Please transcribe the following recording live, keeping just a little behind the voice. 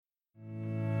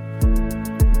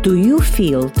Do you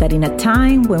feel that in a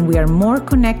time when we are more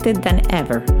connected than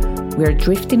ever, we are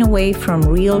drifting away from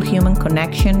real human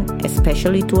connection,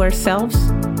 especially to ourselves?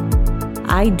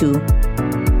 I do.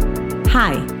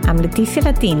 Hi, I'm Leticia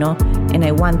Latino, and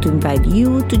I want to invite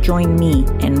you to join me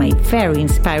and my very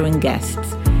inspiring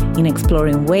guests in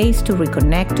exploring ways to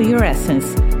reconnect to your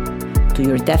essence, to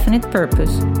your definite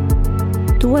purpose,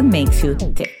 to what makes you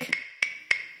tick.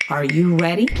 Are you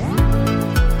ready?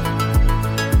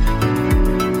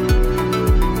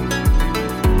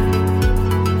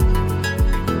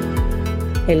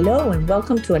 Hello, and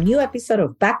welcome to a new episode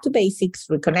of Back to Basics,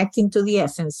 Reconnecting to the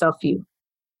Essence of You.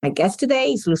 My guest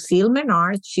today is Lucille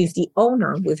Menard. She's the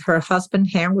owner with her husband,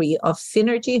 Henry, of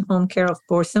Synergy Home Care of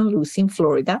Port St. Lucie in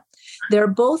Florida. They're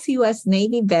both U.S.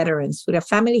 Navy veterans with a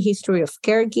family history of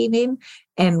caregiving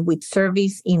and with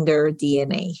service in their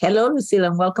DNA. Hello, Lucille,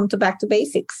 and welcome to Back to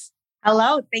Basics.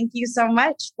 Hello. Thank you so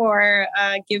much for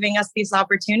giving us this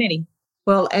opportunity.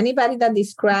 Well, anybody that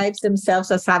describes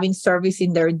themselves as having service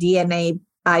in their DNA,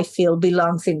 I feel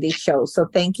belongs in this show. So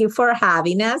thank you for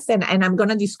having us. And I'm going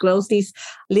to disclose this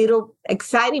little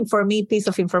exciting for me piece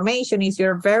of information. Is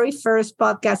your very first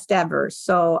podcast ever.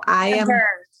 So I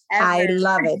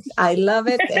love it. I love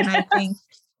it. And I think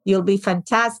you'll be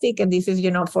fantastic. And this is,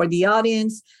 for the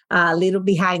audience, a little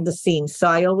behind the scenes. So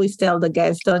I always tell the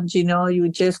guests, you're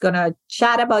just going to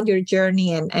chat about your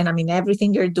journey. And I mean,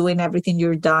 everything you're doing, everything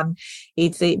you've done,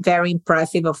 it's very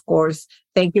impressive, of course.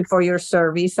 Thank you for your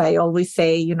service. I always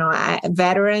say,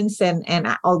 veterans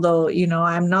and although,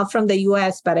 I'm not from the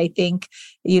U.S., but I think,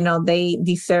 they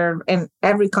deserve, and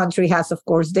every country has, of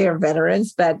course, their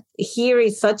veterans, but here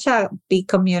is such a big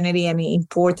community and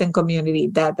important community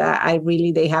that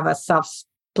they have a soft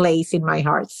place in my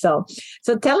heart. So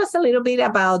tell us a little bit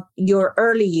about your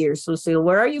early years, Lucille.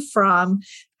 Where are you from?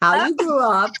 How you grew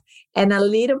up? And a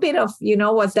little bit of,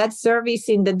 was that service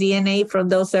in the DNA from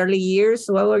those early years?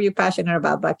 What were you passionate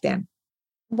about back then?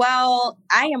 Well,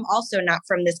 I am also not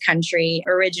from this country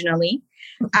originally.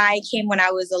 I came when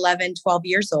I was 11, 12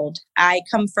 years old. I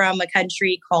come from a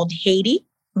country called Haiti.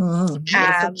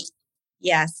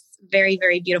 Yes, very,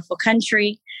 very beautiful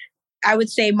country. I would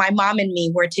say my mom and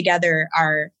me were together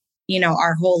our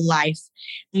whole life,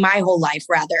 my whole life,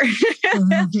 rather.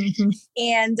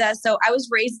 And so I was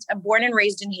born and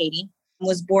raised in Haiti,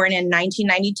 was born in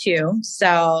 1992.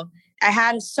 So I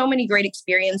had so many great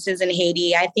experiences in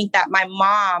Haiti. I think that my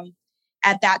mom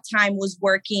at that time was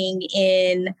working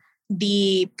in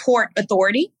the port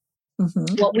authority,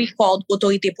 what we called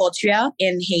Autorité Portuaire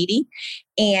in Haiti.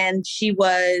 And she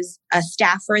was a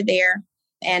staffer there.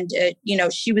 And,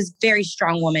 she was very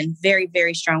strong woman, very,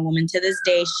 very strong woman. To this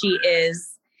day, she is,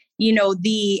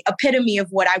 the epitome of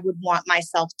what I would want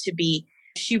myself to be.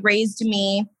 She raised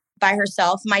me by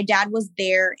herself. My dad was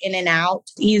there in and out.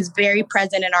 He's very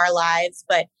present in our lives,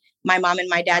 but my mom and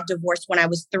my dad divorced when I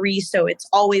was 3. So it's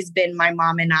always been my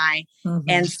mom and I.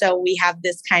 And so we have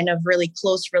this kind of really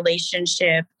close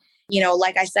relationship.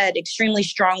 Like I said, extremely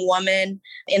strong woman.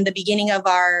 In the beginning of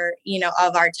our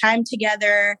time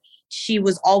together, she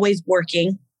was always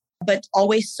working, but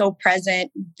always so present,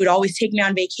 would always take me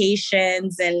on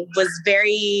vacations and was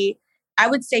very, I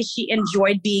would say she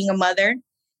enjoyed being a mother.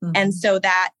 And so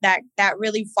that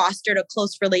really fostered a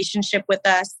close relationship with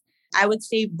us. I would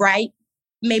say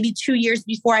maybe 2 years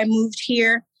before I moved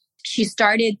here, she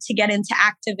started to get into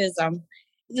activism.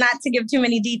 Not to give too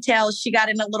many details, she got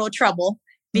in a little trouble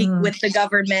with the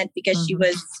government because she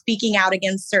was speaking out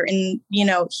against certain,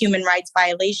 human rights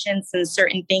violations and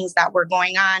certain things that were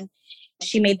going on.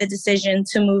 She made the decision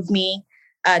to move me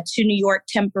to New York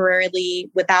temporarily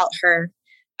without her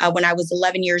when I was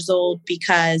 11 years old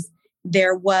because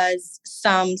there was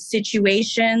some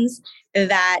situations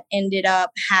that ended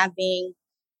up having,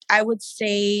 I would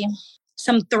say,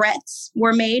 some threats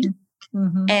were made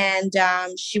and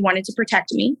she wanted to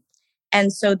protect me.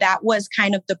 And so that was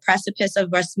kind of the precipice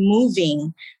of us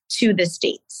moving to the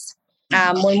States.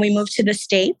 When we moved to the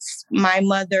States, my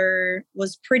mother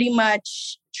was pretty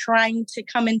much trying to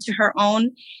come into her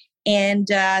own. And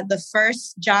the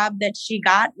first job that she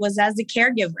got was as a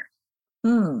caregiver.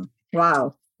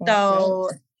 Wow.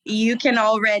 So you can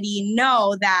already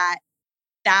know that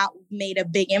made a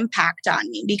big impact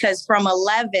on me because from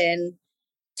 11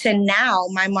 to now,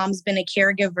 my mom's been a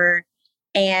caregiver.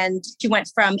 And she went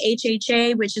from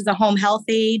HHA, which is a home health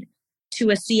aide, to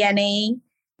a CNA.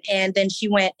 And then she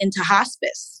went into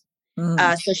hospice.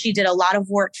 So she did a lot of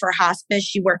work for hospice.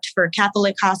 She worked for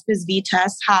Catholic Hospice,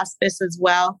 Vitas Hospice as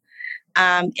well.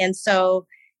 And so,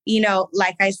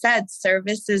 like I said,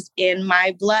 service is in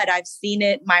my blood. I've seen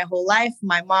it my whole life.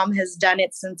 My mom has done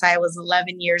it since I was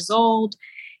 11 years old.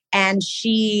 And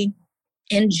she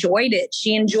enjoyed it.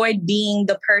 She enjoyed being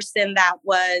the person that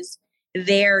was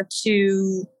there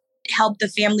to help the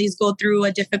families go through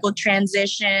a difficult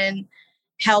transition,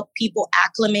 help people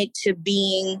acclimate to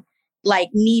being like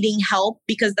needing help,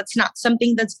 because that's not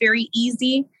something that's very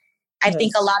easy. I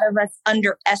think a lot of us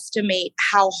underestimate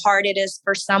how hard it is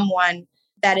for someone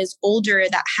that is older,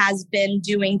 that has been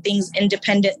doing things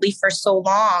independently for so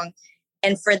long,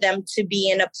 and for them to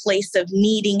be in a place of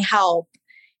needing help.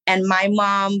 And my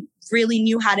mom really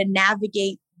knew how to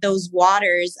navigate those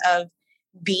waters of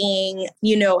being,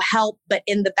 help, but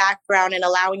in the background and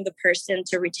allowing the person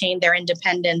to retain their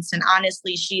independence. And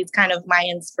honestly, she's kind of my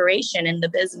inspiration in the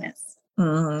business.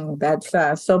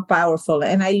 That's so powerful.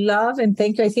 And I love and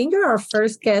thank you. I think you're our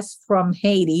first guest from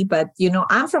Haiti, but,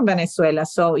 I'm from Venezuela.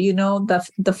 So,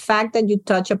 the fact that you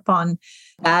touch upon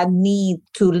that need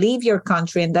to leave your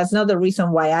country, and that's not the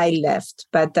reason why I left,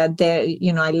 but that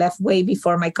I left way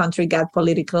before my country got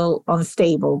political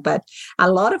unstable. But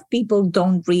a lot of people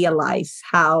don't realize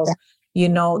how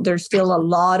there's still a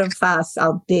lot of us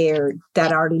out there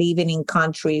that are living in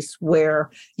countries where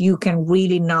you can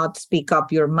really not speak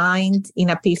up your mind in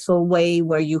a peaceful way,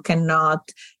 where you cannot,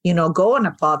 go on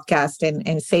a podcast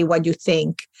and say what you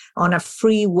think on a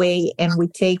free way. And we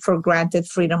take for granted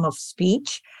freedom of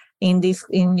speech in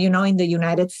the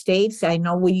United States. I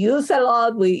know we use a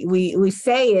lot, we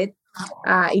say it.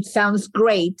 It sounds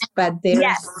great, but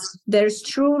there's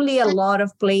truly a lot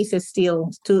of places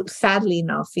still, sadly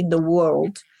enough, in the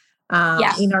world,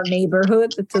 in our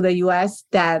neighborhood to the U.S.,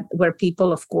 where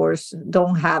people, of course,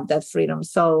 don't have that freedom.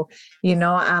 So,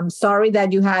 I'm sorry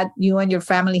that you and your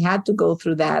family had to go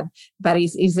through that, but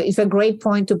it's a great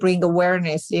point to bring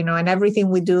awareness, and everything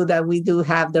we do, that we do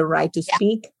have the right to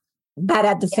speak, but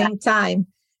at the same time,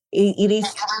 it is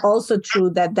also true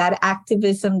that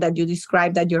activism that you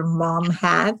described that your mom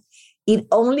had, it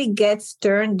only gets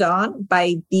turned on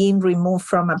by being removed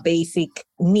from a basic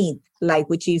need,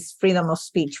 which is freedom of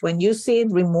speech. When you see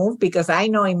it removed, because I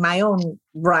know in my own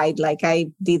right, I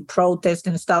did protest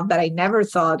and stuff that I never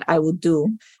thought I would do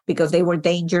because they were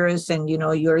dangerous, and,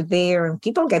 you're there and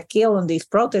people get killed on these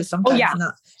protests sometimes.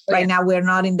 Right now, we're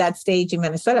not in that stage in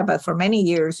Venezuela, but for many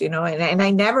years, and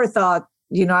I never thought,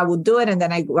 I would do it. And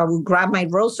then I would grab my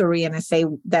rosary and I say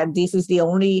that this is the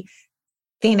only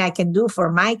thing I can do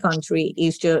for my country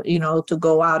is to, to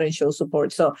go out and show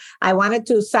support. So I wanted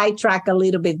to sidetrack a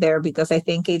little bit there because I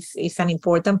think it's an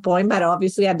important point, but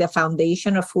obviously at the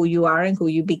foundation of who you are and who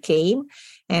you became.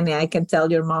 And I can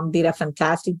tell your mom did a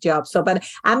fantastic job. So, but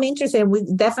I'm interested, we're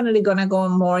definitely going to go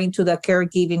more into the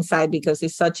caregiving side because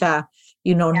it's such a,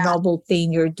 noble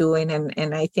thing you're doing.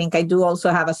 And I think I do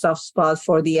also have a soft spot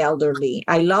for the elderly.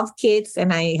 I love kids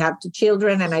and I have 2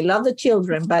 children and I love the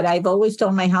children, but I've always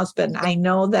told my husband, I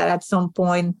know that at some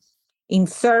point in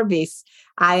service,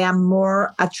 I am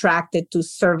more attracted to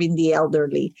serving the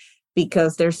elderly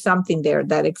because there's something there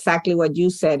that exactly what you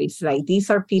said. It's like, these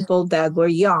are people that were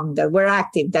young, that were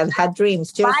active, that had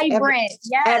dreams, just vibrant.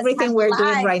 Everything we're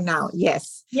doing right now.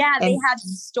 Yes. Yeah. They had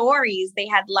stories, they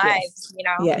had lives,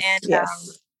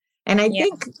 Yes. And I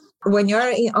think when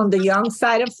you're on the young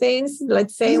side of things,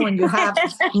 let's say when you have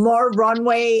more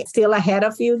runway still ahead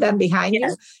of you than behind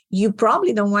you, you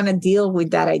probably don't want to deal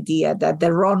with that idea that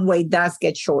the runway does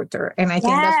get shorter. And I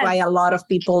think that's why a lot of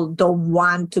people don't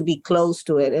want to be close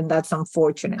to it. And that's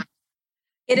unfortunate.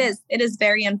 It is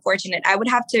very unfortunate. I would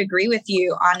have to agree with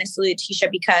you, honestly, Leticia,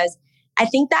 because I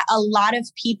think that a lot of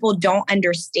people don't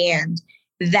understand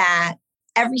that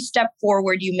every step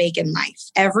forward you make in life,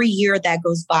 every year that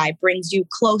goes by brings you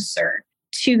closer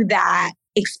to that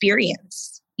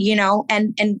experience,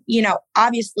 and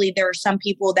obviously there are some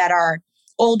people that are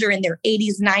older in their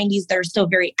 80s, 90s, that are still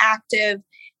very active,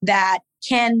 that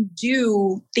can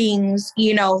do things,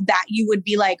 that you would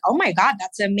be like, oh my God,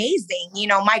 that's amazing.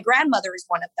 My grandmother is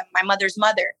one of them, my mother's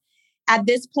mother. At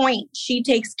this point, she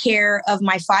takes care of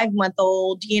my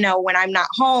 5-month-old, when I'm not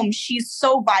home. She's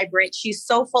so vibrant. She's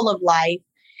so full of life.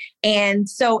 And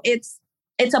so it's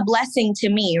a blessing to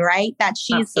me, right? That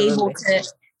she's able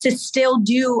to still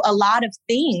do a lot of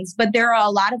things, but there are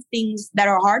a lot of things that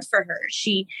are hard for her.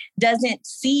 She doesn't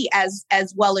see as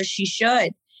well as she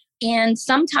should. And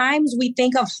sometimes we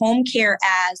think of home care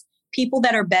as people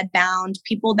that are bedbound,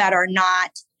 people that are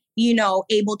not,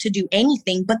 able to do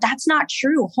anything, but that's not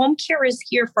true. Home care is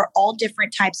here for all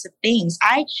different types of things.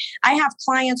 I have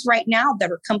clients right now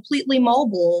that are completely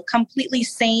mobile, completely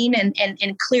sane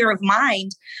and clear of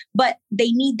mind, but they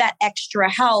need that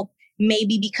extra help,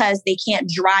 maybe because they can't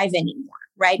drive anymore,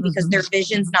 right? Because their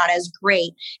vision's not as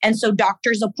great. And so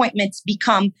doctor's appointments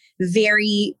become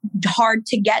very hard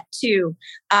to get to.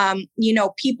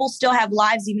 People still have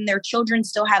lives, even their children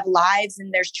still have lives,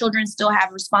 and their children still have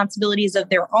responsibilities of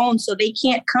their own. So they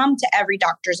can't come to every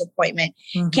doctor's appointment,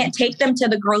 can't take them to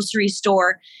the grocery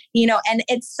store, and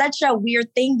it's such a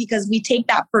weird thing because we take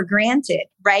that for granted,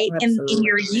 right? In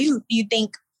your youth, you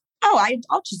think, oh,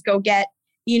 I'll just go get,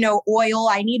 oil.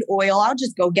 I need oil. I'll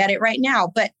just go get it right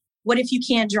now. But what if you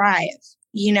can't drive?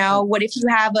 What if you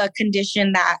have a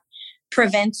condition that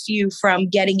prevents you from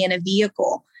getting in a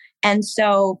vehicle? And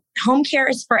so home care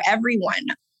is for everyone.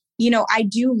 I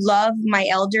do love my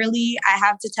elderly. I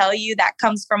have to tell you that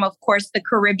comes from, of course, the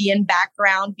Caribbean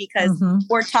background because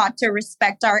we're taught to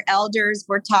respect our elders.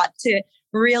 We're taught to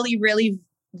really, really,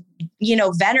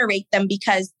 venerate them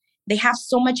because they have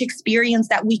so much experience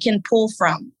that we can pull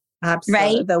from.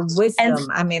 Absolutely. Right? The wisdom.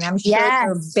 I'm sure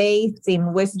you're bathed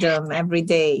in wisdom every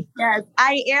day. Yes,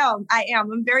 I am.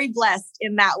 I'm very blessed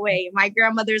in that way. My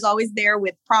grandmother's always there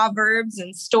with proverbs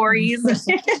and stories,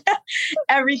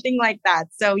 everything like that.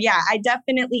 So yeah, I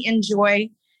definitely enjoy,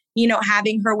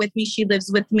 having her with me. She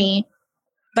lives with me.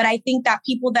 But I think that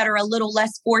people that are a little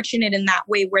less fortunate in that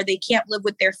way, where they can't live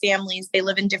with their families, they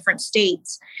live in different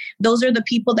states. Those are the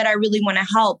people that I really want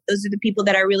to help. Those are the people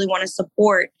that I really want to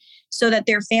support so that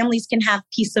their families can have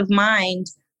peace of mind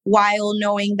while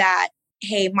knowing that,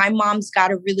 hey, my mom's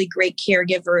got a really great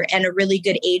caregiver and a really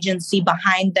good agency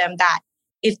behind them that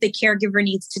if the caregiver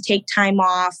needs to take time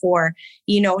off or,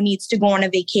 needs to go on a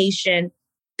vacation,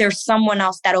 there's someone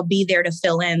else that'll be there to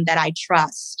fill in that I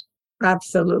trust.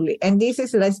 Absolutely. And this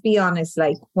is, let's be honest,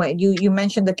 like when you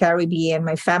mentioned the Caribbean,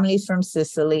 my family is from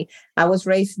Sicily. I was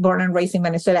born and raised in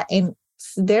Venezuela. And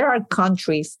there are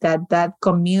countries that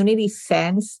community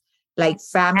sense, like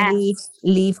family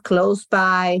live close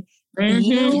by.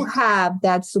 You have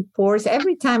that support.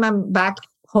 Every time I'm back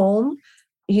home,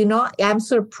 I'm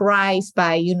surprised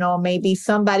by, maybe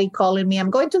somebody calling me, I'm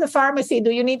going to the pharmacy.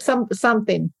 Do you need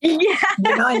something? Yeah.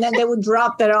 And then they would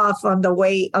drop that off on the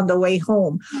way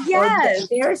home. Yes. Or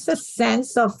there's a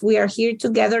sense of we are here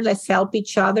together. Let's help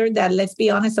each other. That, let's be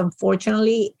honest,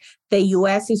 unfortunately, the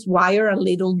U.S. is wired a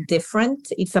little different.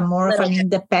 It's a more of an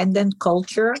independent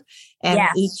culture. And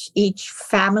each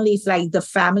family is like the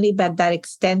family, but that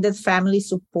extended family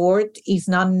support is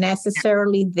not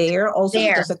necessarily there. Also,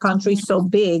 because the country is so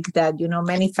big that,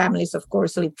 many families, of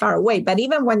course, live far away. But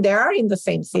even when they are in the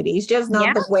same city, it's just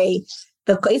not the way.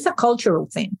 It's a cultural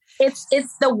thing.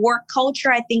 It's the work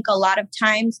culture. I think a lot of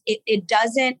times it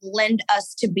doesn't lend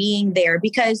us to being there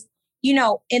because,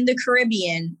 in the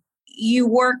Caribbean, you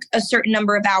work a certain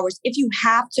number of hours. If you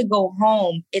have to go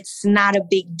home, it's not a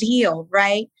big deal,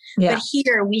 right? Yeah. But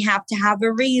here we have to have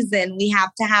a reason. We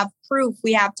have to have proof.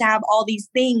 We have to have all these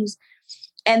things.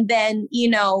 And then,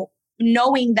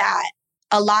 knowing that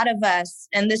a lot of us,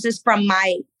 and this is from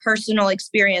my personal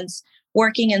experience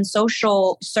working in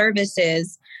social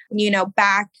services,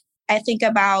 back, I think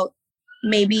about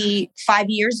maybe 5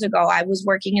 years ago, I was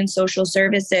working in social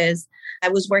services. I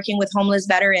was working with homeless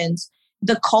veterans.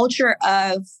 The culture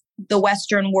of the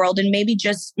Western world, and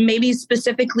maybe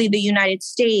specifically the United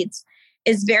States,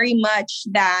 is very much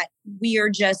that we are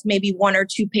just maybe 1 or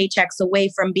 2 paychecks away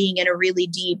from being in a really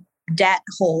deep debt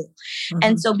hole.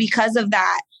 And so because of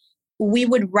that, we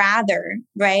would rather,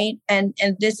 right? And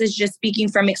this is just speaking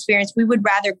from experience, we would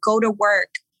rather go to work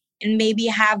and maybe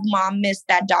have mom miss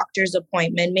that doctor's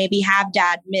appointment, maybe have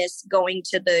dad miss going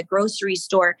to the grocery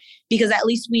store, because at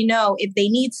least we know if they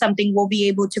need something, we'll be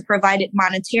able to provide it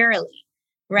monetarily,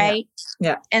 right?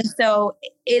 Yeah. And so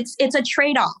it's a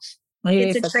trade-off.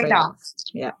 It's a trade-off.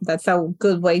 Yeah, that's a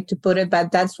good way to put it.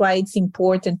 But that's why it's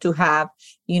important to have,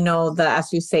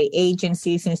 as you say,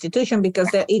 agencies, institution, because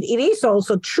it is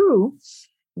also true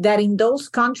that in those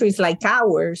countries like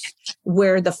ours,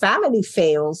 where the family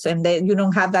fails and that you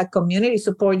don't have that community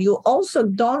support, you also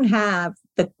don't have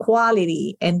the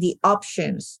quality and the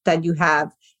options that you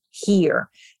have here.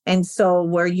 And so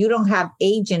where you don't have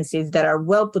agencies that are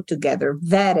well put together,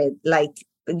 vetted, like,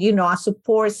 a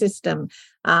support system,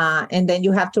 and then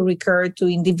you have to recur to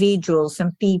individuals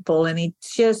and people, and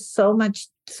it's just so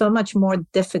much more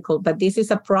difficult. But this is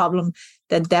a problem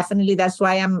that definitely, that's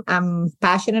why I'm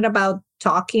passionate about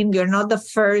talking. You're not the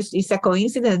first. It's a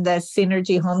coincidence that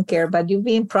Synergy Home Care, but you've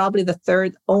been probably the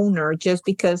third owner, just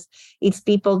because it's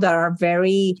people that are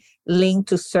very linked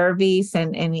to service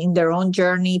and in their own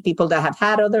journey, people that have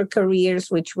had other careers,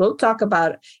 which we'll talk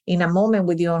about in a moment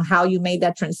with you on how you made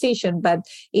that transition. But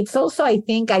it's also, I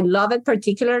think I love it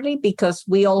particularly because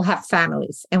we all have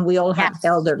families and we all have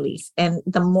elderlies. And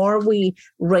the more we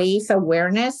raise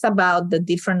awareness about the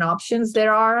different options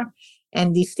there are,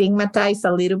 and destigmatize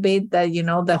a little bit that,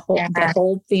 the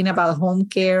whole thing about home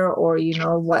care, or,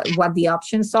 what the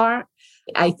options are.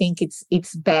 I think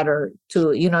it's better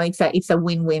to, it's a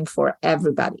win-win for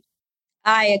everybody.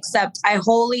 I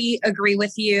wholly agree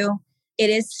with you. It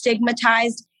is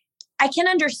stigmatized. I can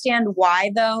understand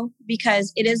why, though,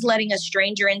 because it is letting a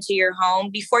stranger into your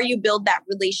home. Before you build that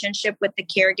relationship with the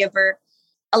caregiver,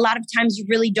 a lot of times you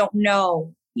really don't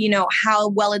know, how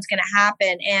well it's going to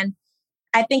happen. And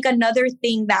I think another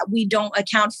thing that we don't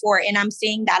account for, and I'm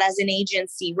saying that as an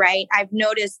agency, right? I've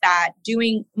noticed that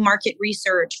doing market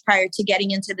research prior to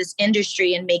getting into this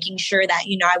industry and making sure that,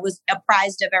 I was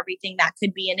apprised of everything that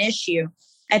could be an issue.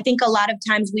 I think a lot of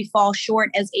times we fall short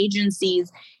as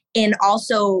agencies in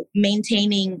also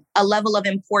maintaining a level of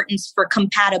importance for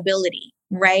compatibility,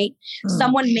 right?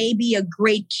 Someone may be a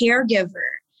great caregiver,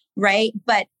 right?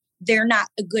 But they're not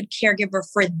a good caregiver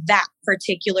for that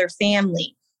particular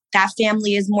family. That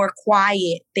family is more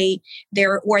quiet.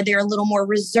 They're a little more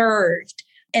reserved.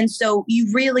 And so you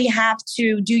really have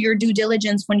to do your due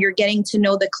diligence when you're getting to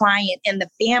know the client and the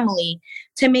family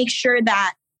to make sure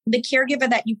that the caregiver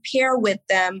that you pair with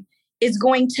them is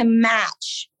going to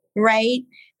match, right?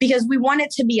 Because we want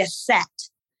it to be a set.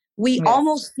 We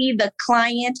almost see the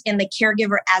client and the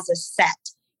caregiver as a set.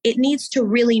 It needs to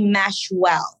really mesh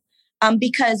well.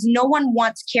 Because no one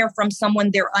wants care from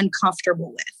someone they're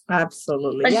uncomfortable with.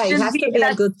 Absolutely. It has to be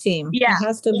a good team. Yeah. It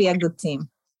has to be a good team.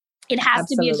 It has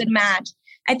to be a good match.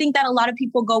 I think that a lot of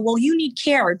people go, well, you need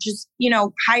care. Just,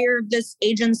 hire this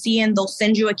agency and they'll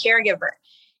send you a caregiver.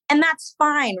 And that's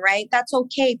fine, right? That's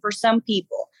okay for some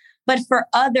people. But for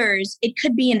others, it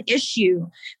could be an issue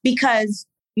because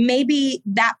maybe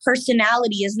that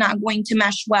personality is not going to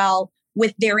mesh well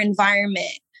with their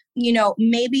environment.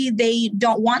 Maybe they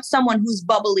don't want someone who's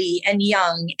bubbly and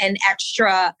young and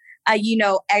extra,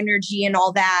 energy and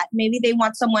all that. Maybe they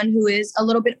want someone who is a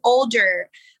little bit older.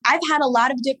 I've had a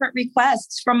lot of different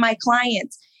requests from my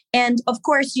clients. And of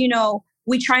course,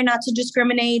 we try not to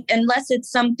discriminate unless it's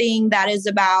something that is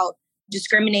about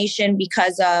discrimination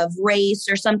because of race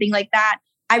or something like that.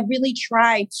 I really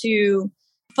try to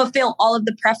fulfill all of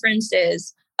the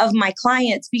preferences of my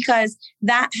clients because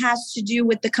that has to do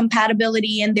with the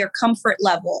compatibility and their comfort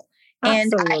level.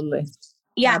 Absolutely.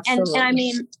 And I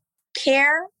mean,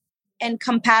 care and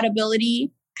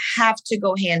compatibility have to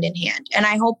go hand in hand. And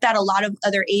I hope that a lot of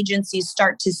other agencies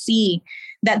start to see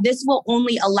that this will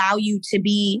only allow you to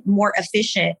be more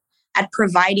efficient at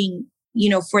providing,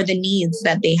 for the needs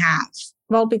that they have.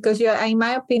 Well, because in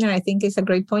my opinion, I think it's a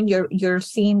great point. You're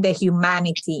seeing the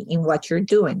humanity in what you're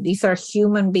doing. These are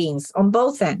human beings on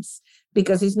both ends,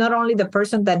 because it's not only the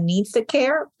person that needs the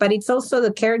care, but it's also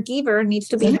the caregiver needs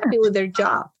to be happy with their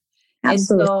job.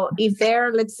 Absolutely. And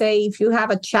so let's say, if you have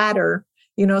a chatter,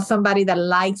 somebody that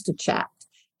likes to chat,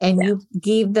 and you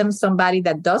give them somebody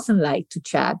that doesn't like to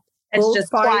chat, it's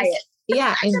just quiet.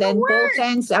 Yeah, and then both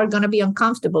ends are going to be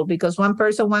uncomfortable because one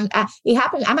person, it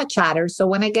happens. I'm a chatter. So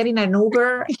when I get in an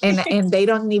Uber and they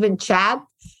don't even chat,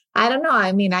 I don't know.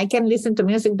 I mean, I can listen to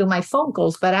music, do my phone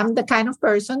calls, but I'm the kind of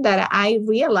person that I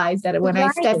realized that when I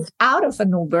stepped out of an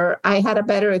Uber, I had a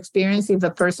better experience if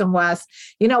the person was,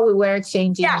 we were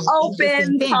exchanging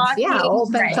open, things. talking,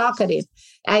 Open, talkative.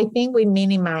 I think we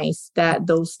minimize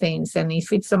those things. And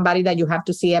if it's somebody that you have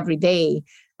to see every day,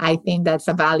 I think that's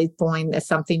a valid point. That's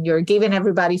something you're giving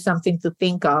everybody something to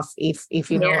think of if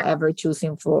ever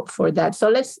choosing for that. So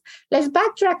let's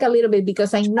backtrack a little bit,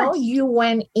 because I know you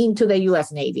went into the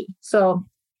U.S. Navy. So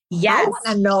I want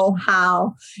to know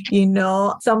how,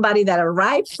 somebody that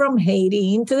arrived from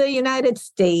Haiti into the United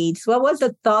States, what was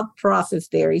the thought process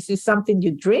there? Is this something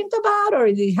you dreamed about, or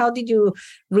how did you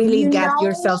really get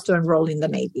yourself to enroll in the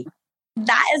Navy?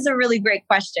 That is a really great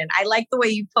question. I like the way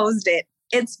you posed it.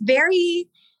 It's very,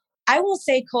 I will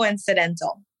say,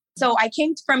 coincidental. So I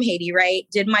came from Haiti, right?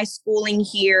 Did my schooling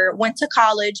here, went to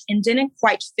college and didn't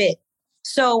quite fit.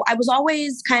 So I was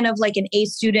always kind of like an A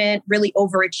student, really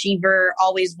overachiever,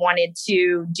 always wanted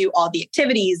to do all the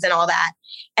activities and all that.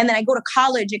 And then I go to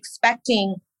college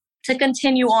expecting to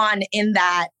continue on in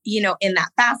that, in that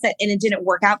facet. And it didn't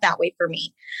work out that way for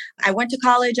me. I went to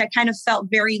college. I kind of felt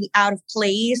very out of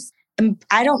place.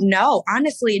 I don't know.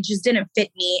 Honestly, it just didn't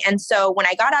fit me. And so when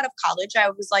I got out of college, I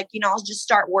was like, I'll just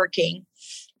start working.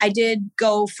 I did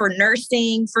go for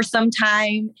nursing for some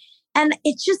time. And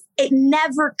it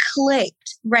never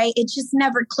clicked, right? It just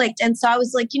never clicked. And so I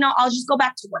was like, I'll just go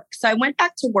back to work. So I went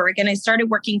back to work and I started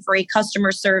working for a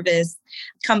customer service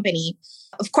company.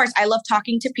 Of course, I love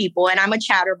talking to people and I'm a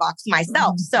chatterbox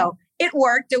myself. So it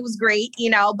worked. It was great,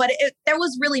 but there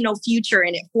was really no future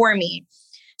in it for me.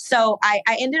 So I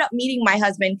ended up meeting my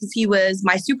husband because he was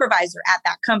my supervisor at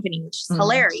that company, which is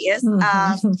hilarious.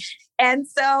 And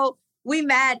so we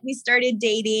met, we started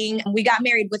dating. We got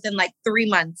married within like 3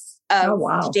 months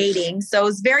of dating. So it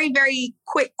was very, very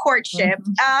quick courtship.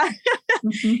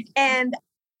 And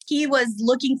he was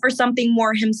looking for something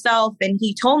more himself. And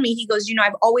he told me, he goes,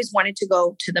 I've always wanted to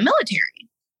go to the military.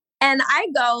 And I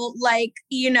go like,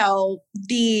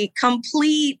 the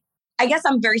complete, I guess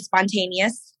I'm very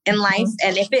spontaneous in life.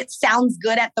 And if it sounds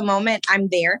good at the moment, I'm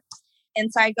there.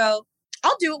 And so I go,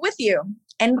 I'll do it with you.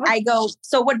 And I go,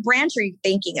 so what branch are you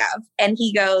thinking of? And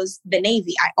he goes, the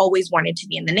Navy. I always wanted to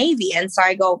be in the Navy. And so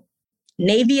I go,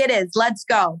 Navy it is. Let's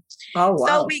go. Oh, wow.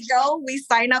 So we go, we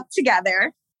sign up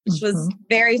together, which was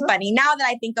very funny. Now that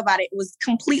I think about it, it was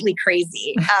completely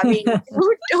crazy. I mean,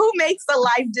 who makes a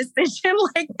life decision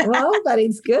like that? Well, but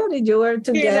it's good. You were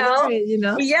together,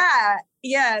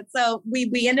 Yeah. So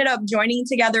we ended up joining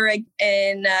together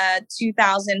in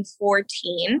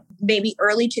 2014, maybe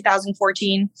early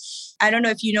 2014. I don't know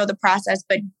if you know the process,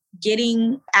 but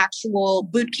getting actual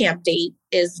boot camp date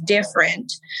is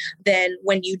different than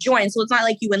when you join. So it's not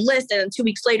like you enlist and then 2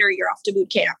 weeks later you're off to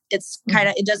boot camp. It's kind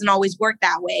of, it doesn't always work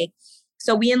that way.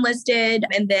 So we enlisted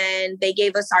and then they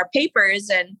gave us our papers,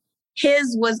 and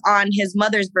his was on his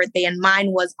mother's birthday and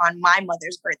mine was on my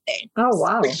mother's birthday. Oh,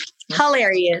 wow.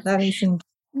 Hilarious. That is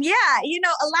Yeah.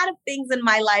 A lot of things in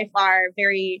my life are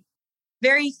very,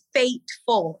 very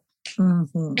fateful.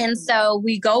 And so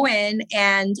we go in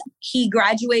and he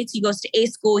graduates, he goes to A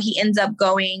school. He ends up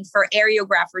going for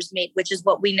aerographer's mate, which is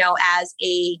what we know as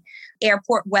a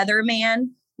airport weatherman,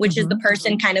 which is the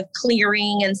person kind of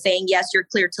clearing and saying, yes, you're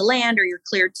clear to land or you're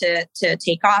clear to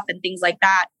take off and things like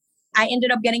that. I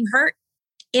ended up getting hurt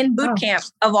in boot camp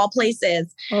of all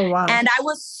places. Oh, wow. And I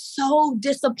was so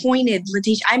disappointed,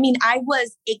 Letitia. I mean, I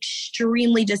was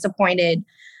extremely disappointed,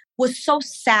 was so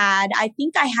sad. I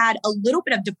think I had a little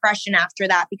bit of depression after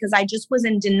that because I just was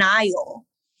in denial.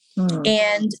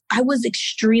 And I was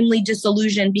extremely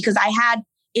disillusioned because I had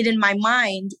it in my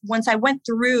mind. Once I went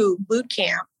through boot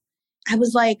camp, I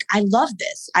was like, I love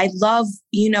this. I love,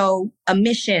 a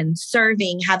mission,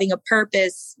 serving, having a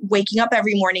purpose, waking up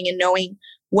every morning and knowing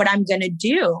what I'm going to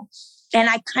do. And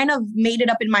I kind of made it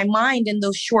up in my mind in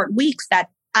those short weeks that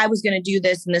I was going to do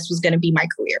this and this was going to be my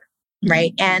career.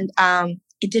 Right. And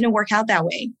it didn't work out that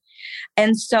way.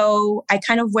 And so I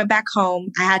kind of went back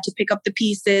home. I had to pick up the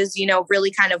pieces,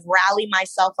 really kind of rally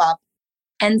myself up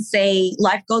and say,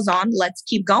 life goes on. Let's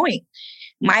keep going.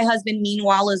 My husband,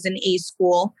 meanwhile, is in A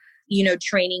school,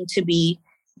 training to be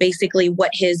basically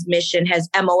what his mission, his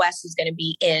MOS is going to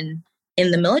be in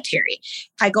the military.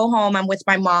 I go home, I'm with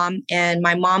my mom, and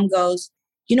my mom goes,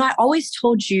 I always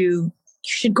told you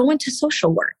should go into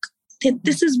social work.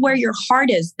 This is where your heart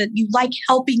is, that you like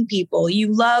helping people.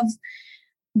 You love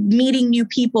meeting new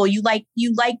people. You like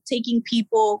taking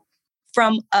people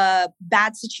from a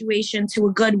bad situation to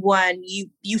a good one.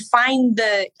 You find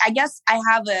I guess I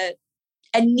have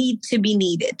a need to be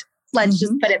needed. Let's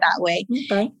just put it that way.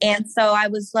 Okay. And so I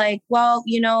was like, well,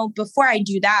 before I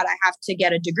do that, I have to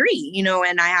get a degree,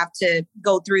 and I have to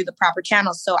go through the proper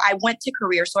channels. So I went to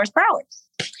Career Source Broward.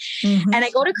 And I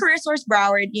go to Career Source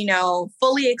Broward,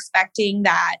 fully expecting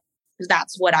that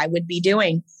that's what I would be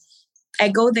doing. I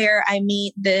go there, I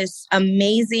meet this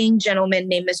amazing gentleman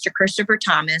named Mr. Christopher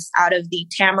Thomas out of the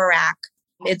Tamarack.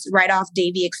 It's right off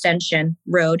Davie Extension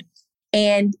Road.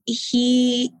 And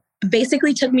he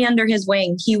basically took me under his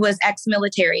wing. He was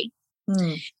ex-military.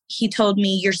 He told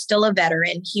me, you're still a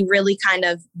veteran. He really kind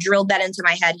of drilled that into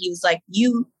my head. He was like,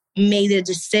 you made a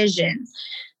decision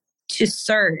to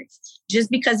serve. Just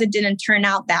because it didn't turn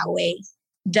out that way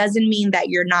doesn't mean that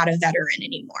you're not a veteran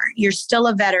anymore. You're still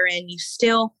a veteran. You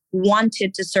still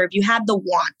wanted to serve. You had the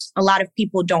want. A lot of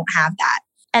people don't have that.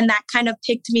 And that kind of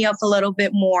picked me up a little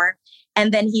bit more.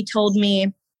 And then he told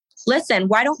me, listen,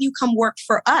 why don't you come work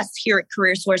for us here at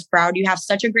Career Source Broward? You have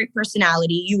such a great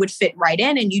personality. You would fit right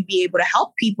in and you'd be able to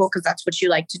help people because that's what you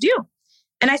like to do.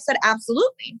 And I said,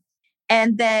 absolutely.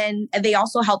 And then they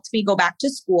also helped me go back to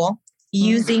school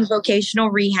using vocational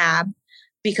rehab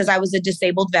because I was a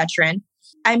disabled veteran.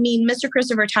 I mean, Mr.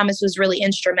 Christopher Thomas was really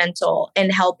instrumental in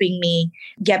helping me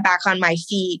get back on my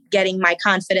feet, getting my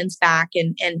confidence back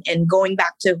and going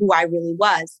back to who I really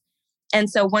was. And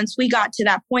so once we got to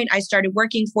that point, I started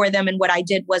working for them. And what I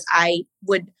did was I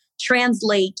would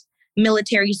translate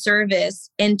military service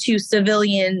into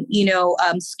civilian,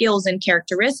 skills and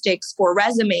characteristics for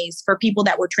resumes for people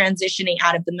that were transitioning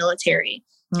out of the military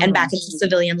and back into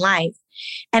civilian life.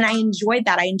 And I enjoyed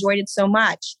that. I enjoyed it so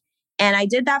much. And I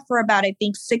did that for about, I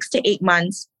think, 6 to 8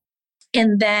 months.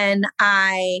 And then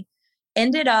I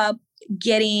ended up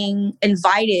getting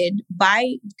invited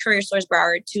by Career Source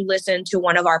Broward to listen to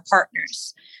one of our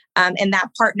partners. And that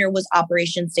partner was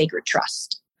Operation Sacred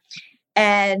Trust.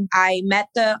 And I met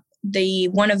the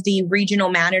one of the regional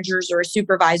managers or a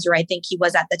supervisor, I think he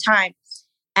was at the time,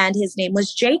 and his name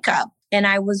was Jacob. And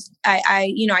I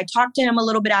talked to him a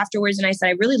little bit afterwards, and I said,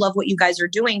 I really love what you guys are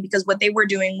doing, because what they were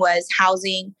doing was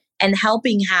housing and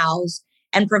helping house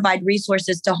and provide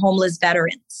resources to homeless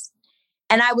veterans.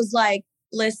 And I was like,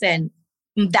 listen,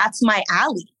 that's my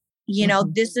alley.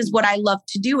 This is what I love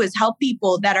to do, is help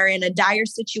people that are in a dire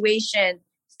situation,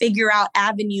 figure out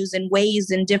avenues and ways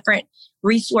and different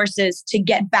resources to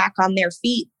get back on their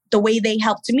feet the way they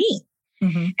helped me.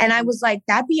 Mm-hmm. And I was like,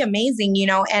 that'd be amazing,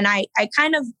 and I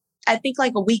think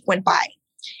like a week went by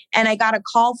and I got a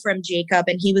call from Jacob,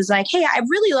 and he was like, hey, I'd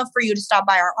really love for you to stop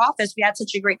by our office. We had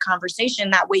such a great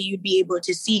conversation. That way you'd be able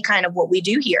to see kind of what we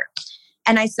do here.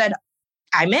 And I said,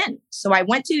 I'm in. So I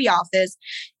went to the office,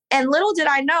 and little did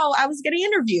I know I was getting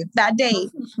interviewed that day.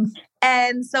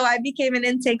 And so I became an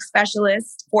intake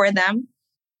specialist for them.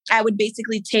 I would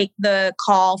basically take the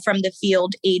call from the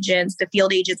field agents. The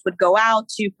field agents would go out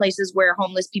to places where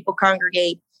homeless people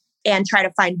congregate and try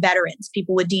to find veterans,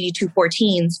 people with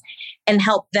DD-214s, and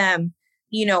help them,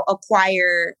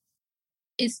 acquire.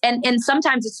 And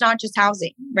sometimes it's not just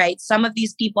housing, right? Some of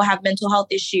these people have mental health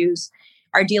issues,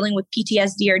 are dealing with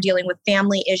PTSD, are dealing with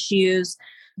family issues.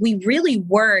 We really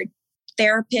were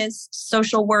therapists,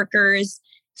 social workers,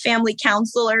 family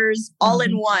counselors, all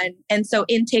in one. And so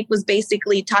intake was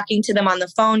basically talking to them on the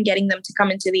phone, getting them to come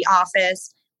into the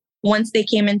office. Once they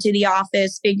came into the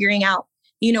office, figuring out,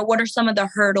 what are some of the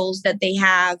hurdles that they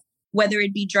have, whether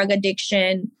it be drug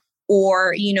addiction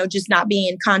or, just not being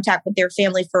in contact with their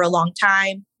family for a long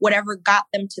time, whatever got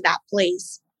them to that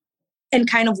place, and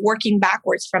kind of working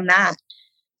backwards from that.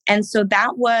 And so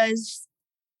that was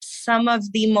some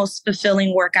of the most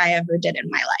fulfilling work I ever did in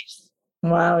my life.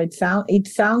 Wow, it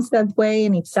sounds that way,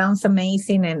 and it sounds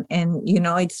amazing. And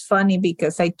it's funny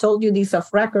because I told you this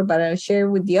off record, but I'll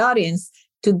share with the audience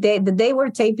today. The day we're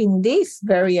taping this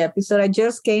very episode, I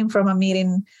just came from a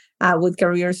meeting with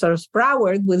Career Source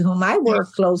Broward, with whom I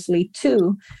work closely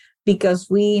too, because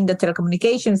we in the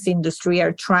telecommunications industry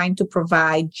are trying to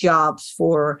provide jobs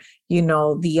for, the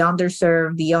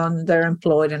underserved, the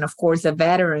underemployed, and of course the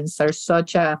veterans are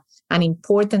such an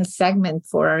important segment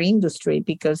for our industry,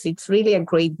 because it's really a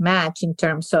great match in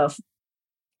terms of,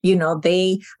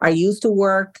 they are used to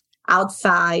work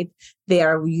outside. They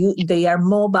are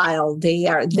mobile. They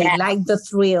like the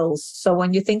thrills. So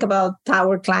when you think about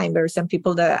tower climbers and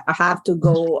people that have to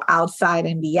go outside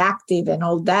and be active and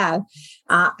all that,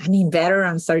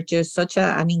 veterans are just such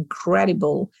an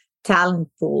incredible talent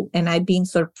pool. And I've been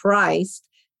surprised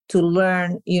to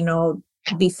learn,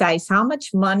 besides how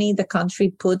much money the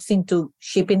country puts into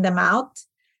shipping them out,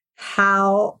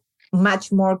 how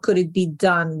much more could it be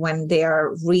done when they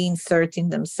are reinserting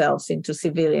themselves into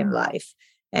civilian life.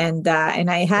 And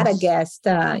I had a guest,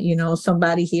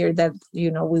 somebody here that,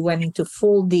 we went into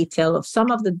full detail of some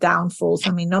of the downfalls.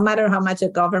 No matter how much a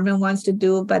government wants to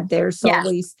do, but there's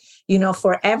always,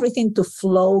 for everything to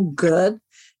flow good,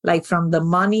 like from the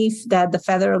monies that the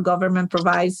federal government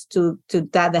provides to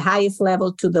that the highest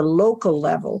level to the local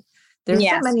level. There's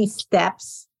so many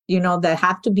steps, that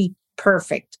have to be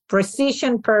perfect,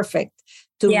 precision perfect,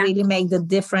 to really make the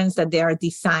difference that they are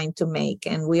designed to make.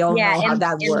 And we all know how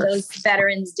that works. In those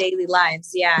veterans' daily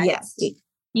lives. Yeah. Yes. It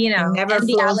never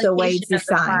flows the way it's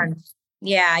designed.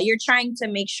 Yeah. You're trying to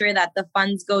make sure that the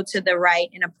funds go to the right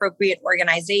and appropriate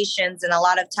organizations. And a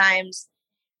lot of times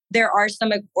there are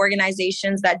some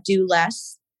organizations that do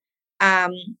less.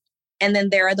 And then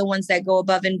there are the ones that go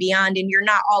above and beyond. And you're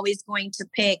not always going to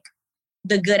pick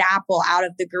the good apple out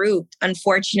of the group,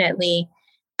 unfortunately.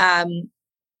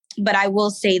 But I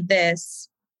will say this,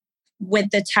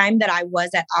 with the time that I was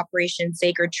at Operation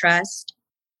Sacred Trust,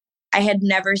 I had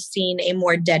never seen a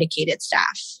more dedicated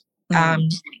staff.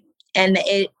 And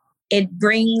it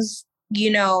brings,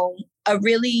 a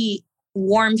really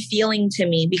warm feeling to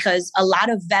me, because a lot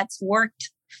of vets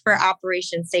worked for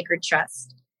Operation Sacred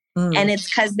Trust. And it's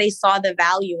because they saw the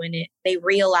value in it. They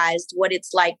realized what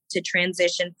it's like to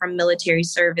transition from military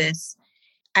service.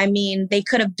 They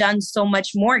could have done so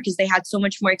much more because they had so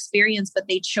much more experience, but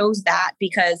they chose that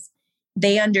because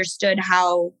they understood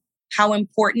how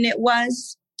important it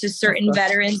was to certain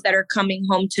veterans that are coming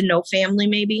home to no family,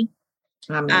 maybe.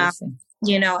 Amazing.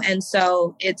 And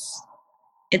so it's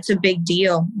a big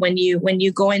deal when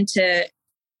you go into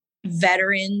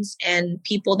veterans and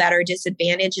people that are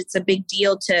disadvantaged. It's a big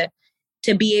deal to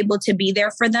be able to be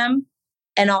there for them,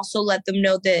 and also let them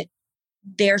know that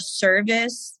their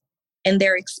service and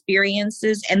their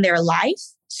experiences and their life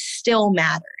still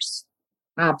matters.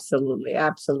 Absolutely.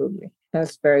 Absolutely.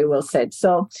 That's very well said.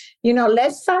 So,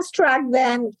 let's fast track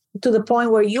then to the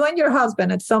point where you and your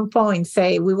husband at some point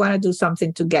say, we want to do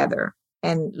something together.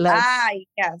 And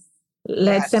Yes.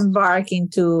 let's embark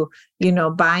into,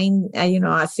 buying, a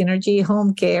Synergy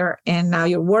Home Care. And now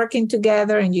you're working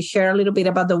together and you share a little bit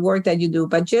about the work that you do,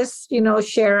 but just,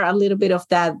 share a little bit of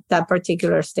that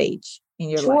particular stage in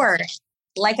your life. Sure.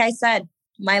 Like I said,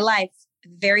 my life,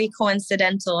 very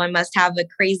coincidental. I must have a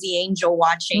crazy angel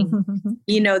watching,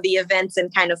 the events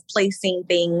and kind of placing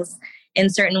things in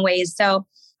certain ways. So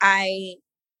I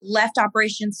left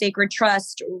Operation Sacred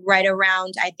Trust right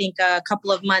around, I think, a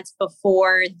couple of months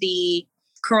before the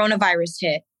coronavirus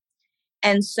hit.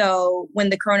 And so when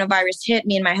the coronavirus hit,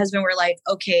 me and my husband were like,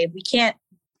 okay, we can't,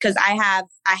 because I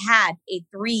had a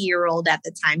 3-year-old at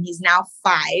the time. He's now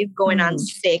 5, going on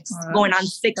 6, going on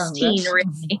 16,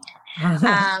 really.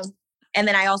 And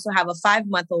then I also have a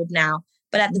 5-month-old now.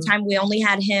 But at the time, we only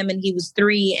had him and he was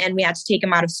 3 and we had to take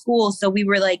him out of school. So we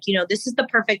were like, this is the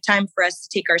perfect time for us to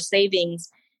take our savings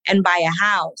and buy a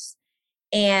house.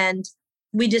 And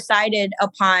we decided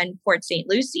upon Port St.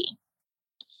 Lucie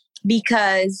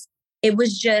because it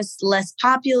was just less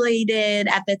populated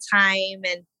at the time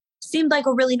and seemed like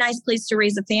a really nice place to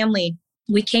raise a family.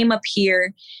 We came up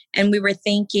here and we were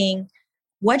thinking,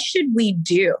 what should we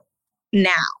do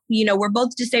now? We're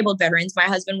both disabled veterans. My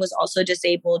husband was also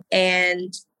disabled,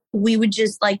 and we would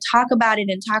just talk about it.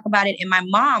 And my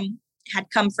mom had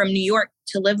come from New York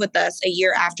to live with us a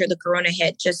year after the corona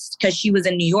hit, just because she was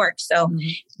in New York. So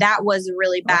that was a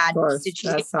really bad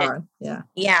situation. That's hard. Yeah.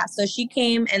 Yeah. So she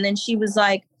came and then she was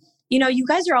like, you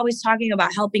guys are always talking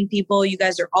about helping people. You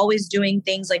guys are always doing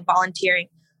things like volunteering.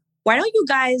 Why don't you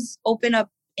guys open up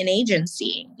an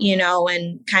agency,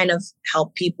 and kind of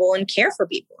help people and care for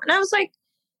people? And I was like,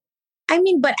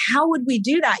 but how would we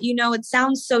do that? It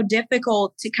sounds so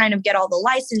difficult to kind of get all the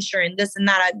licensure and this and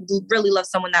that. I really love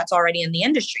someone that's already in the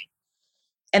industry.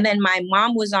 And then my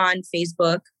mom was on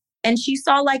Facebook and she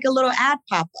saw like a little ad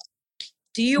pop up.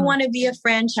 Do you want to be a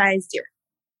franchiser?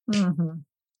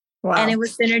 Wow. And it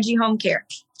was Synergy Home Care.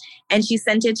 And she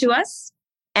sent it to us.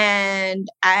 And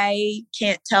I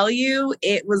can't tell you,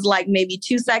 it was like maybe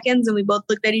 2 seconds. And we both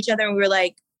looked at each other and we were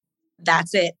like,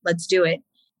 that's it. Let's do it.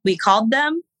 We called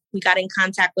them. We got in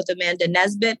contact with Amanda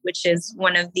Nesbitt, which is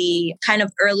one of the kind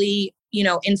of early,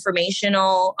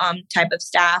 informational type of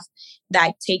staff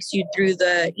that takes you through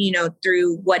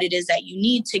through what it is that you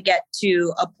need to get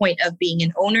to a point of being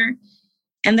an owner.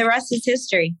 And the rest is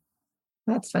history.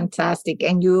 That's fantastic.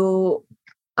 And you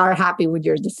are happy with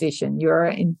your decision. You're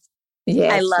in.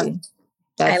 Yes, I love it.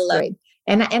 That's great.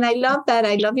 And I love that.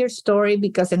 I love your story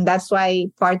and that's why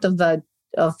part of the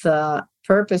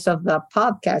purpose of the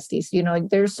podcast is,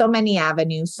 there's so many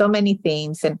avenues, so many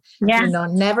things, and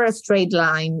never a straight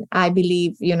line. I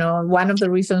believe, one of the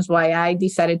reasons why I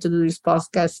decided to do this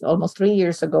podcast almost 3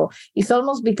 years ago is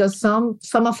almost because some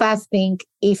of us think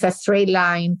it's a straight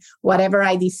line. Whatever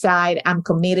I decide, I'm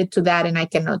committed to that and I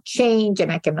cannot change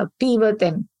and I cannot pivot.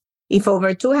 And if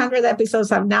over 200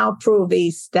 episodes have now proved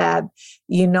is that,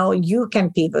 you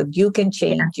can pivot, you can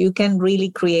change, you can really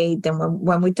create. And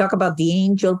when we talk about the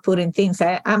angel putting things,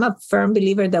 I'm a firm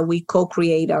believer that we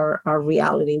co-create our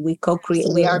reality. We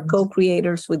are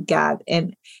co-creators with God.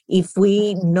 And if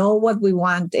we know what we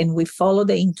want and we follow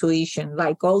the intuition,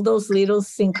 like all those little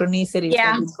synchronicities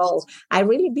that we call, I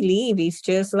really believe it's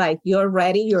just like, you're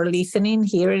ready, you're listening,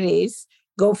 here it is,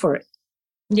 go for it.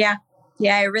 Yeah.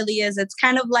 Yeah, it really is. It's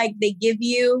kind of like they give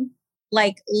you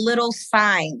like little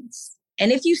signs.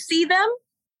 And if you see them,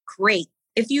 great.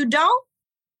 If you don't,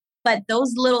 but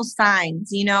those little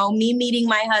signs, me meeting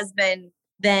my husband,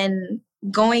 then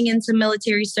going into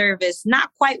military service,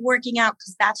 not quite working out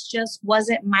because that's just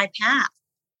wasn't my path.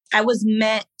 I was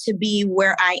meant to be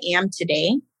where I am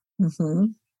today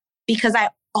because I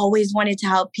always wanted to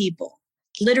help people.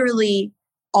 Literally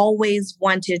always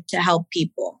wanted to help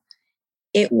people.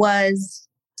 It was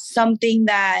something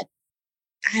that,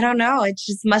 I don't know, it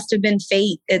just must have been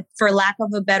fate, for lack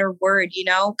of a better word,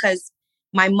 because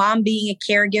my mom being a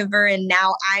caregiver and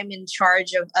now I'm in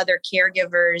charge of other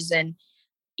caregivers and,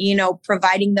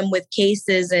 providing them with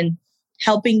cases and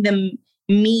helping them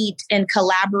meet and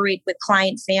collaborate with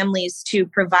client families to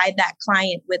provide that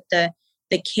client with the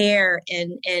care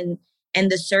and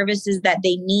the services that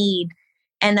they need.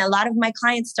 And a lot of my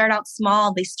clients start out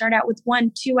small. They start out with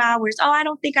 1-2 hours. Oh, I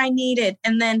don't think I need it.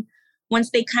 And then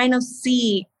once they kind of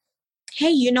see,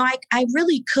 hey, I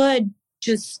really could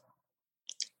just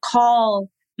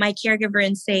call my caregiver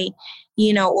and say,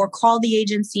 or call the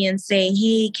agency and say,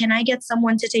 hey, can I get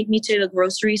someone to take me to the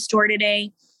grocery store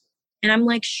today? And I'm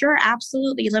like, sure,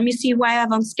 absolutely. Let me see who I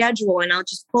have on schedule. And I'll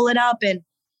just pull it up and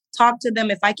talk to them.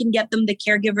 If I can get them the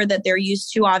caregiver that they're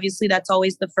used to, obviously that's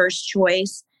always the first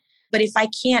choice. But if I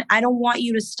can't, I don't want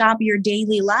you to stop your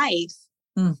daily life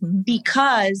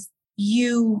because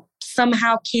you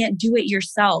somehow can't do it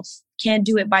yourself, can't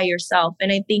do it by yourself.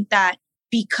 And I think that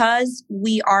because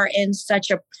we are in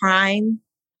such a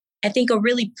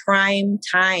really prime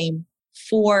time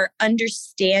for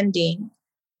understanding,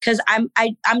 because I'm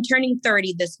turning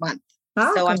 30 this month.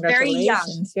 Oh, so I'm very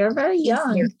young. You're very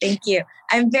young. Thank you.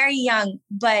 I'm very young,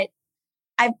 but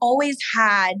I've always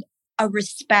had a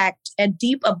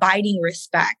deep abiding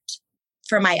respect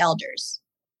for my elders.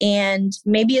 And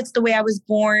maybe it's the way I was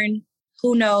born,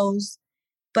 who knows,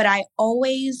 but I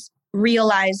always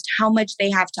realized how much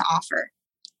they have to offer.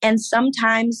 And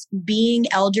sometimes being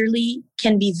elderly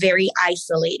can be very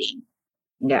isolating.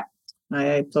 Yeah,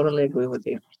 I totally agree with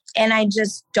you. And I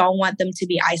just don't want them to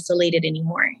be isolated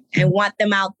anymore. I want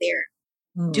them out there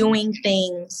doing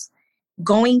things,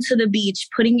 going to the beach,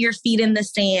 putting your feet in the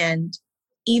sand,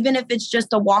 even if it's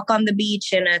just a walk on the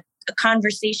beach and a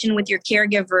conversation with your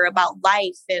caregiver about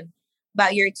life and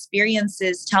about your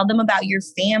experiences. Tell them about your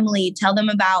family. Tell them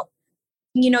about,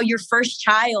 your first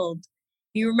child.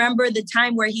 You remember the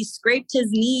time where he scraped his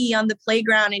knee on the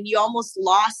playground and you almost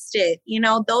lost it.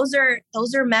 Those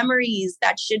are memories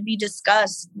that should be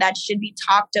discussed, that should be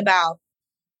talked about.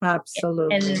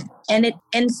 Absolutely. And it,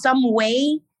 in some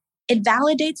way, it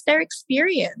validates their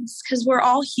experience because we're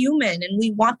all human and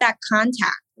we want that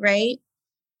contact, right?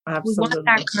 Absolutely. We want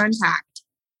that contact.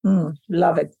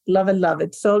 Love it. Love it. Love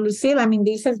it. So, Lucille,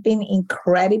 this has been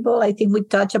incredible. I think we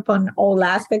touch upon all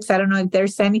aspects. I don't know if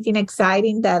there's anything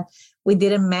exciting that we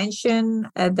didn't mention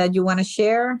that you want to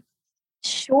share.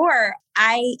 Sure.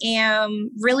 I am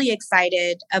really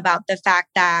excited about the fact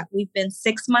that we've been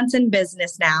 6 months in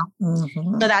business now.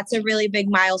 So that's a really big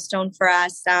milestone for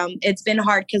us. It's been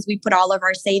hard because we put all of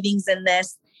our savings in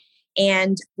this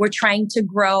and we're trying to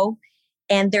grow.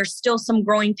 And there's still some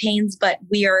growing pains, but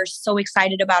we are so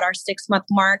excited about our 6-month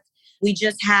mark. We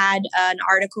just had an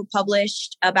article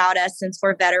published about us since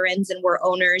we're veterans and we're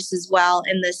owners as well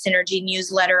in the Synergy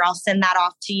newsletter. I'll send that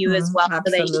off to you as well so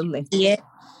that you can see it.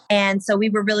 And so we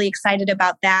were really excited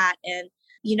about that. And,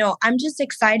 I'm just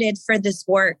excited for this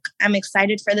work. I'm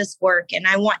excited for this work. And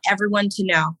I want everyone to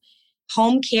know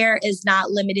home care is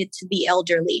not limited to the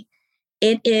elderly.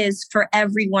 It is for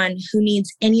everyone who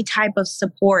needs any type of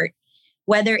support,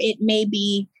 whether it may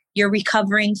be you're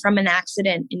recovering from an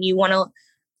accident and you want to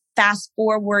fast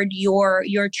forward your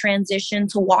transition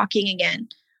to walking again,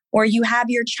 or you have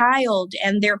your child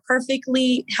and they're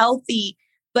perfectly healthy,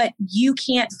 but you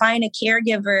can't find a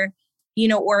caregiver,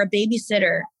 or a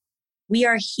babysitter. We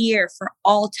are here for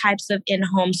all types of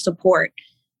in-home support.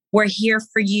 We're here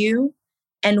for you,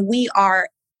 and we are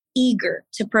eager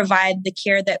to provide the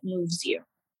care that moves you.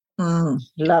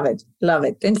 Love it. Love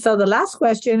it. And so the last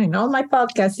question in all my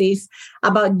podcasts is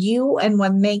about you and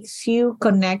what makes you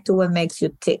connect to what makes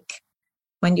you tick.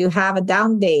 When you have a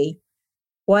down day,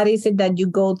 what is it that you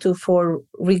go to for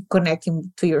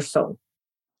reconnecting to your soul?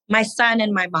 My son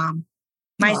and my mom.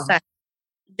 My son.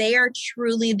 They are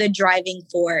truly the driving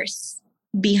force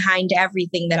behind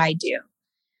everything that I do.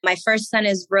 My first son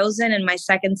is Rosen and my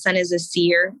second son is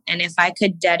Asir. And if I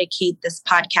could dedicate this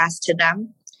podcast to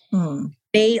them,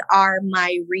 they are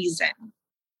my reason.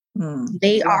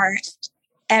 They are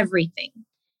everything.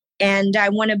 And I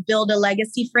want to build a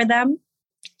legacy for them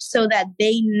so that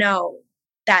they know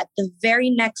that the very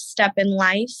next step in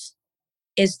life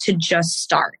is to just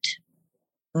start.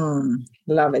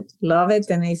 Love it. Love it.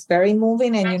 And it's very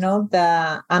moving. And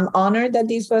I'm honored that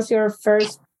this was your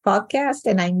first podcast.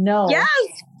 And I know. Yes,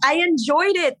 I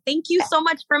enjoyed it. Thank you so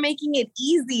much for making it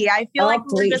easy. I feel like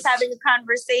we were just having a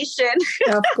conversation.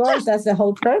 Of course, that's the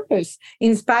whole purpose.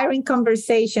 Inspiring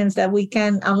conversations that we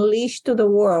can unleash to the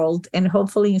world and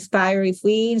hopefully inspire. If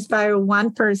we inspire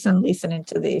one person listening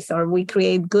to this, or we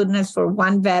create goodness for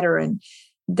one veteran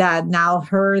that now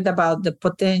heard about the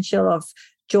potential of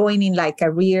joining like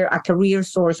a career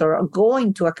source or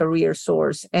going to a career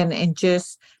source and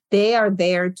just they are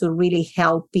there to really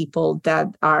help people that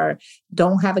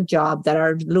don't have a job, that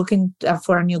are looking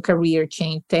for a new career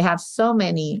change. They have so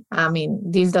many.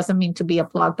 This doesn't mean to be a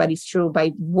plug, but it's true.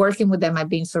 By working with them, I've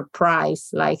been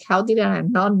surprised. Like, how did I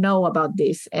not know about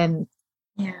this? And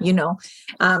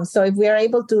so if we are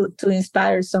able to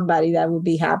inspire somebody, that would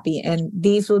be happy. And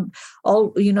these would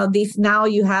all, this now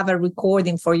you have a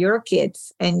recording for your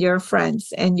kids and your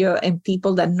friends and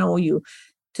people that know you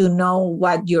to know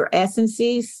what your essence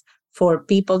is for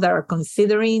people that are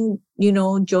considering,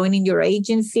 joining your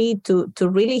agency, to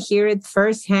really hear it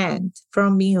firsthand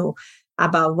from you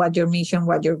about what your mission,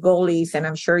 what your goal is. And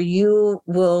I'm sure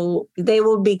they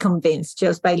will be convinced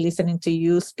just by listening to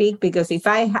you speak, because if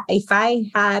I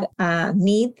had a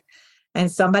need and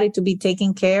somebody to be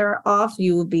taken care of,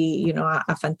 you would be,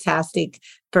 a fantastic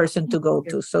person to go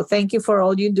to. So thank you for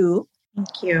all you do.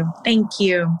 Thank you. Thank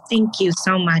you. Thank you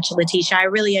so much, Leticia. I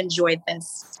really enjoyed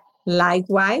this.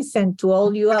 Likewise. And to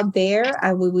all you out there,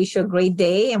 we wish you a great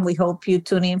day, and we hope you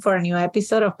tune in for a new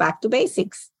episode of Back to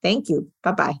Basics. Thank you.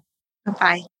 Bye-bye.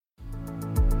 Bye-bye.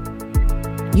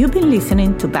 You've been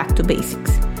listening to Back to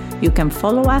Basics. You can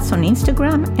follow us on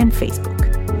Instagram and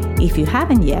Facebook. If you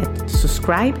haven't yet,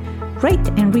 subscribe, rate,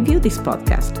 and review this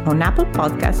podcast on Apple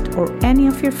Podcast or any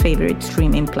of your favorite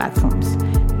streaming platforms.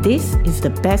 This is the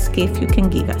best gift you can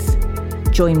give us.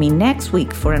 Join me next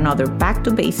week for another Back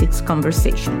to Basics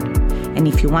conversation. And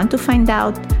if you want to find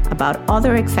out about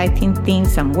other exciting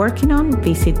things I'm working on,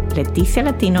 visit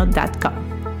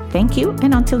leticialatino.com. Thank you,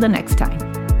 and until the next time.